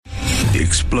The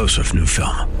explosive new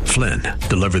film, Flynn,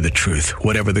 Deliver the Truth,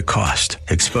 Whatever the Cost,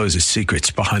 exposes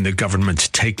secrets behind the government's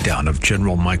takedown of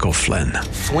General Michael Flynn.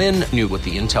 Flynn knew what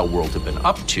the intel world had been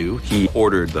up to. He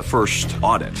ordered the first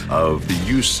audit of the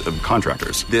use of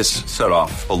contractors. This set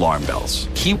off alarm bells.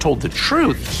 He told the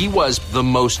truth. He was the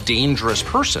most dangerous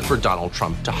person for Donald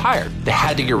Trump to hire. They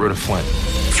had to get rid of Flynn.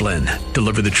 Flynn,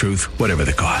 Deliver the Truth, Whatever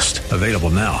the Cost. Available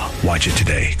now. Watch it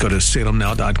today. Go to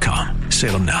salemnow.com.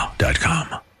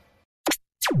 salemnow.com.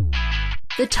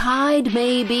 The tide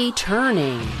may be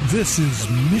turning. This is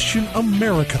Mission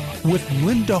America with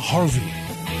Linda Harvey.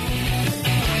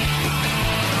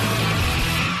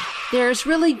 There's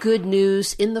really good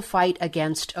news in the fight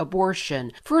against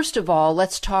abortion. First of all,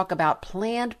 let's talk about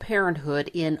Planned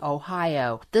Parenthood in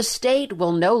Ohio. The state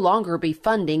will no longer be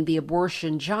funding the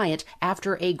abortion giant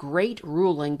after a great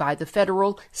ruling by the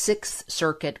federal Sixth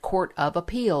Circuit Court of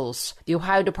Appeals. The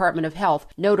Ohio Department of Health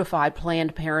notified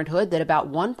Planned Parenthood that about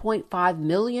 $1.5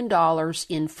 million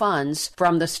in funds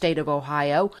from the state of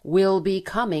Ohio will be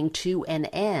coming to an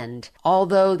end.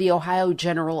 Although the Ohio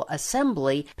General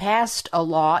Assembly passed a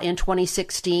law in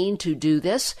 2016 to do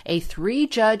this, a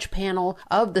 3-judge panel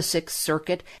of the Sixth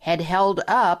Circuit had held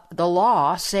up the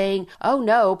law, saying, oh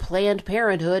no, Planned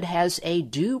Parenthood has a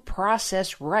due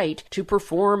process right to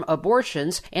perform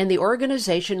abortions, and the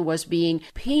organization was being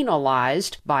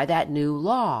penalized by that new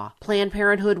law. Planned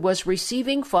Parenthood was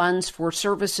receiving funds for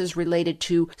services related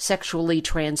to sexually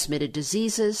transmitted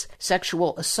diseases,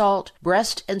 sexual assault,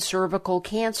 breast and cervical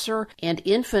cancer, and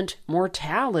infant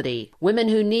mortality. Women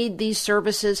who need these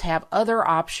services have other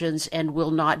options and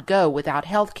will not go without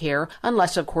health care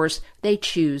unless, of course, they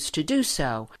choose to do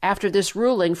so. After this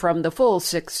ruling from the full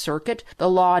Sixth Circuit, the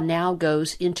law now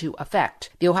goes into effect.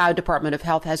 The Ohio Department of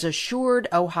Health has assured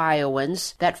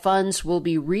Ohioans that funds will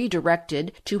be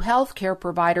redirected to health care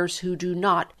providers who do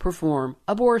not perform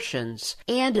abortions.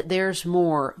 And there's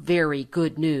more very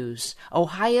good news.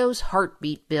 Ohio's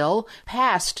heartbeat bill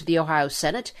passed the Ohio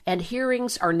Senate, and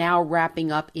hearings are now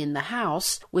wrapping up in the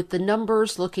House, with the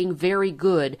numbers looking very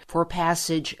good for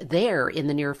passage there in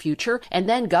the near future. And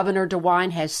then Governor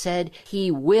DeWine has said he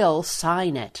will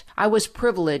sign it. I was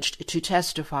privileged to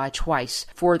testify twice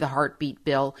for the heartbeat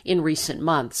bill in recent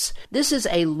months. This is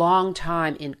a long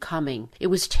time in coming. It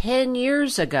was 10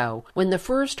 years ago when the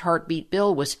first heartbeat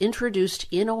bill was introduced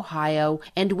in Ohio,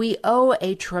 and we owe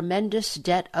a tremendous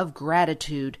debt of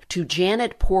gratitude to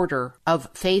Janet Porter of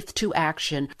Faith to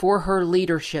Action for her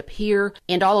leadership here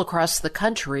and all across the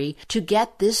country to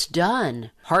get this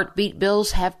done. Heartbeat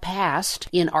bills have passed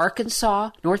in Arkansas,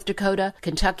 North Dakota,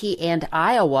 Kentucky, and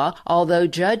Iowa, although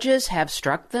judges have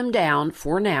struck them down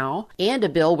for now, and a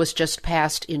bill was just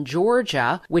passed in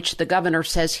Georgia, which the governor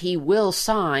says he will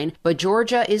sign, but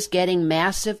Georgia is getting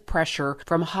massive pressure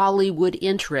from Hollywood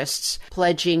interests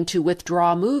pledging to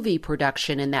withdraw movie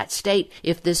production in that state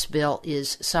if this bill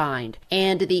is signed.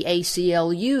 And the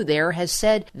ACLU there has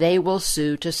said they will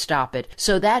sue to stop it,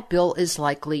 so that bill is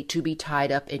likely to be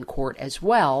tied up in court as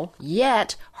well.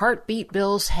 Yet, heartbeat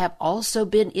bills have also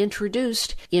been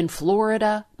introduced in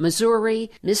Florida,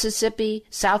 Missouri, Mississippi,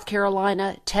 South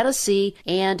Carolina, Tennessee,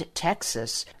 and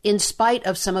Texas. In spite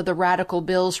of some of the radical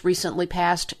bills recently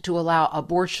passed to allow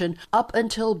abortion up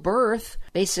until birth,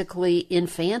 basically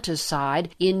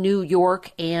infanticide, in New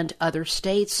York and other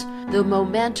states, the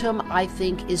momentum, I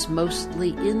think, is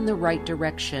mostly in the right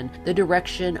direction, the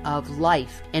direction of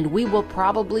life. And we will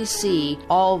probably see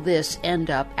all this end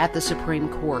up at the Supreme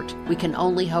Court. We can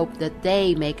only hope that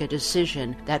they make a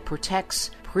decision that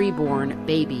protects preborn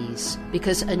babies,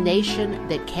 because a nation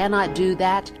that cannot do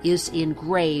that is in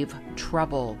grave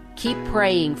trouble. Keep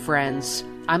praying, friends.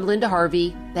 I'm Linda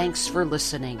Harvey. Thanks for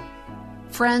listening.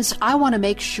 Friends, I want to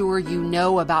make sure you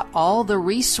know about all the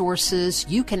resources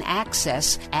you can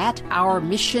access at our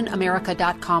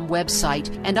missionamerica.com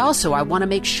website. And also, I want to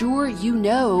make sure you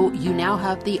know you now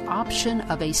have the option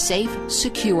of a safe,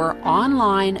 secure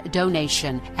online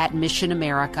donation at Mission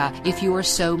America if you are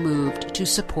so moved to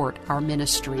support our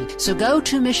ministry. So go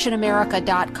to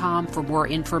missionamerica.com for more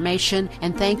information,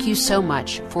 and thank you so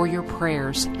much for your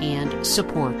prayers and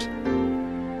support.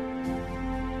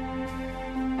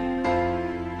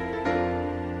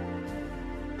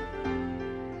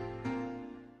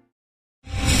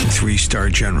 3-star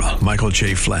General Michael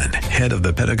J. Flynn, head of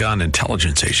the Pentagon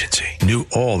Intelligence Agency, knew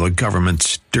all the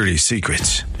government's dirty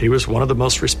secrets. He was one of the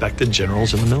most respected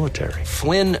generals in the military.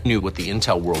 Flynn knew what the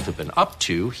intel world had been up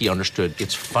to. He understood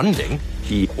its funding.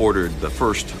 He ordered the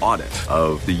first audit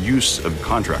of the use of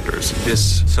contractors.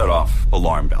 This set off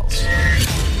alarm bells.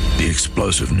 The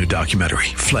explosive new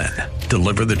documentary, Flynn,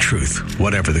 Deliver the Truth,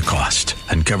 Whatever the Cost,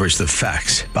 uncovers the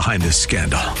facts behind this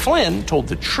scandal. Flynn told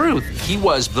the truth. He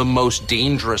was the most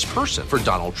dangerous person for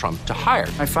Donald Trump to hire.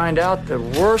 I find out the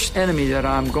worst enemy that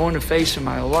I'm going to face in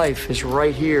my life is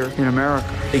right here in America.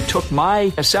 They took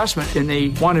my assessment and they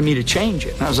wanted me to change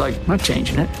it. And I was like, I'm not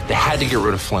changing it. They had to get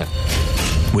rid of Flynn.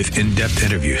 With in-depth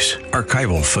interviews,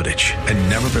 archival footage, and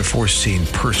never-before-seen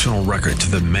personal records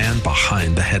of the man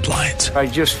behind the headlines. I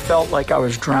just felt like I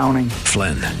was drowning.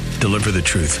 Flynn, Deliver the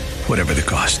Truth, Whatever the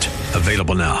Cost.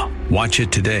 Available now. Watch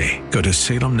it today. Go to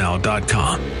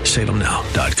salemnow.com.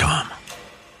 salemnow.com.